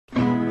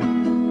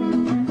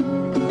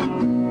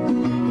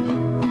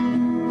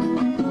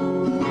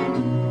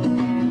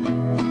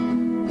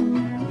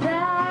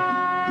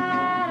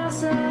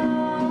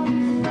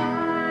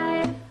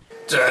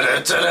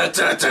It's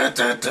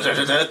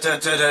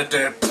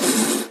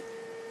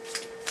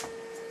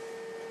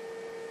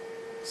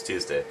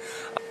Tuesday.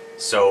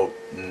 So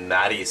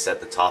Maddie set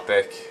the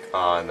topic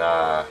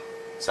on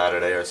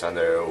Saturday or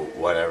Sunday or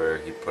whenever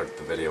he put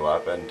the video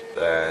up, and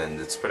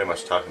it's pretty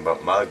much talking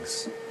about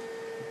mugs.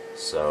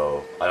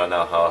 So I don't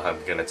know how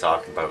I'm gonna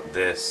talk about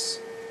this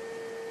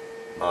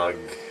mug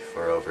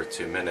for over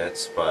 2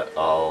 minutes, but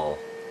I'll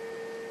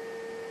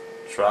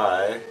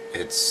try.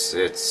 It's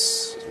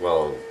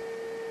well,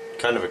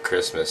 kind of a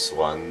Christmas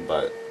one,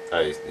 but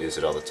I use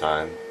it all the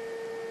time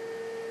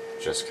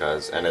just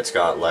cause, and it's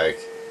got like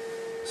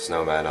a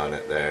snowman on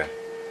it there,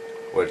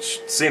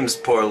 which seems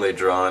poorly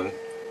drawn,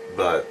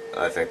 but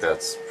I think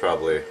that's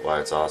probably why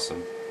it's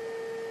awesome.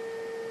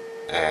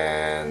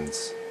 And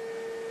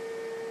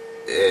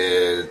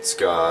it's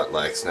got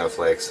like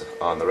snowflakes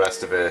on the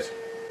rest of it.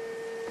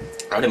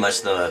 Pretty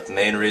much the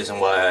main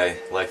reason why I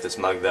like this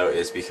mug though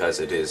is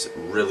because it is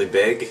really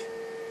big.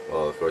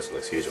 Well, of course it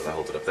looks huge when I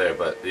hold it up there,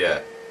 but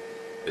yeah,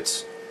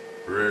 it's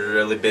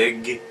really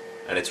big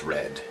and it's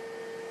red,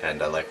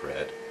 and I like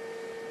red.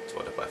 It's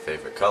one of my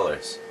favorite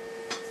colors.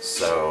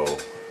 So,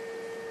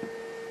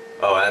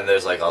 oh, and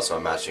there's like also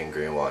a matching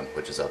green one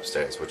which is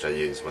upstairs, which I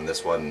use when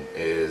this one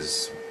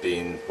is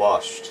being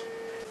washed.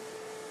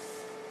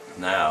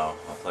 Now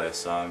I'll play a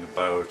song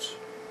about,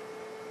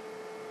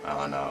 I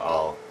don't know,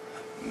 I'll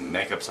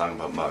make up a song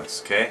about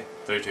mugs, okay?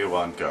 3, 2,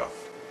 1, go.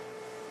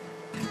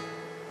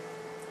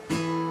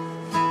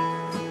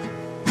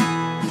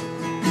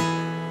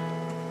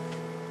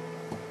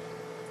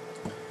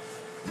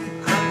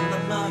 I'm the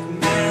mug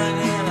man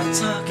and I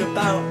talk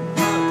about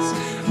mugs.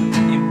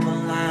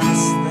 People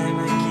ask them,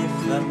 I give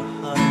them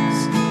hugs.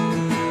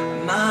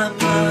 My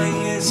mug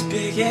is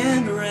big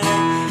and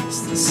red,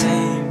 it's the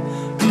same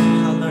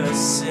color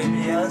as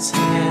Savior's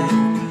head.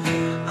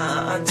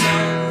 I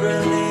don't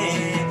really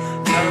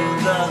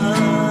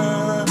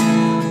know the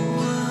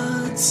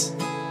words,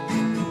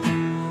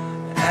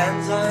 and I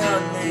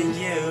only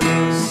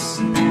use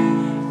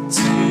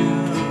 2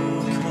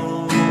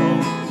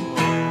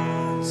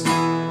 chords.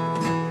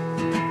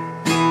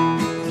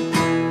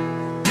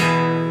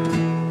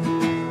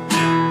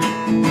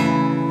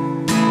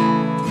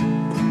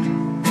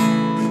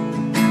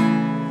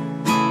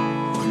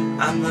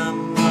 I'm the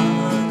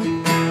mug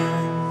man.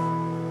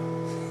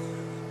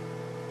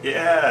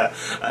 Yeah,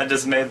 I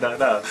just made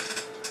that up.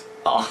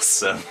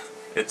 Awesome.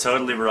 It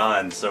totally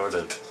rhymed, sort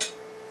of.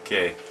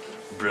 Okay,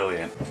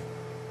 brilliant.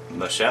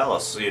 Michelle, I'll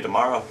see you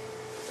tomorrow.